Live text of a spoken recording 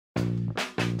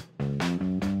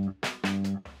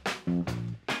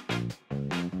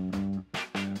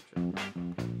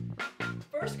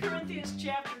1 Corinthians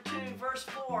chapter 2, verse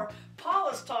 4, Paul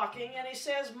is talking and he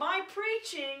says, my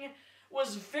preaching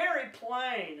was very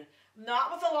plain,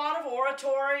 not with a lot of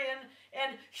oratory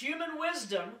and human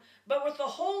wisdom, but with the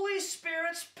Holy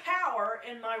Spirit's power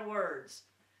in my words.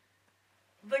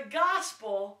 The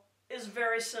gospel is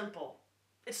very simple.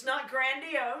 It's not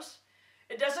grandiose.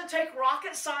 It doesn't take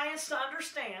rocket science to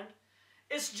understand.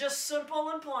 It's just simple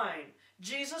and plain.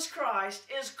 Jesus Christ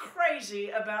is crazy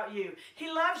about you.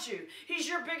 He loves you. He's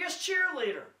your biggest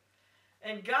cheerleader.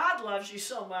 And God loves you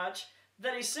so much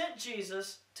that he sent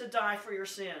Jesus to die for your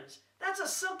sins. That's a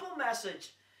simple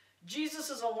message.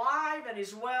 Jesus is alive and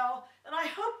he's well, and I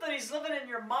hope that he's living in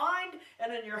your mind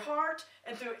and in your heart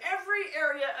and through every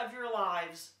area of your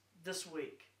lives this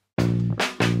week.